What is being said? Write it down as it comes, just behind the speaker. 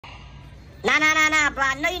Nah, bro.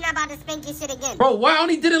 I know you're not about to spank your shit again. Bro, why I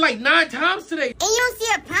only did it like 9 times today? And you don't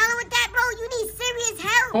see a problem with that, bro? You need serious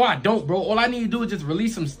help. Oh, I don't, bro. All I need to do is just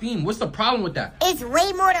release some steam. What's the problem with that? It's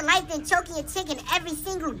way more to life than choking a chicken every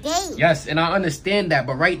single day. Yes, and I understand that,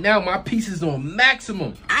 but right now, my piece is on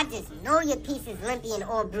maximum. I just know your piece is limpy and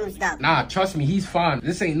all bruised up. Nah, trust me, he's fine.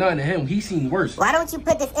 This ain't nothing to him. He's seen worse. Why don't you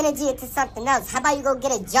put this energy into something else? How about you go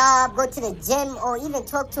get a job, go to the gym, or even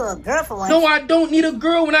talk to a girl for once? No, I don't need a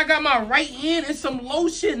girl when I got my right hand and some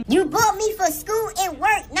lotion. You bought me for school and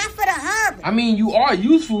work, not for the hub. I mean, you are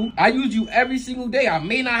useful. I use you every single day. I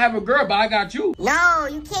may not have a girl, but I got you. No,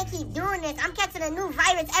 you can't keep doing this. I'm catching a new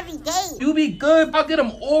virus every day. You be good. I'll get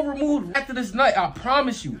them all removed after this night. I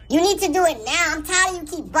promise you. You need to do it now. I'm tired of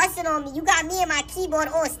you keep busting on me. You got me and my keyboard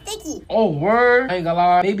all sticky. Oh, word? I ain't gonna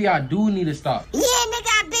lie. Maybe I do need to stop. Yeah,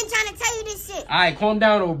 nigga, I've been trying to tell you this shit. Alright, calm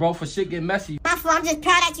down, though, bro, for shit get messy. My fault. I'm just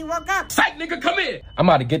proud that you woke up. Psych, nigga, come here. I'm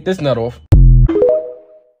about to get this nut off.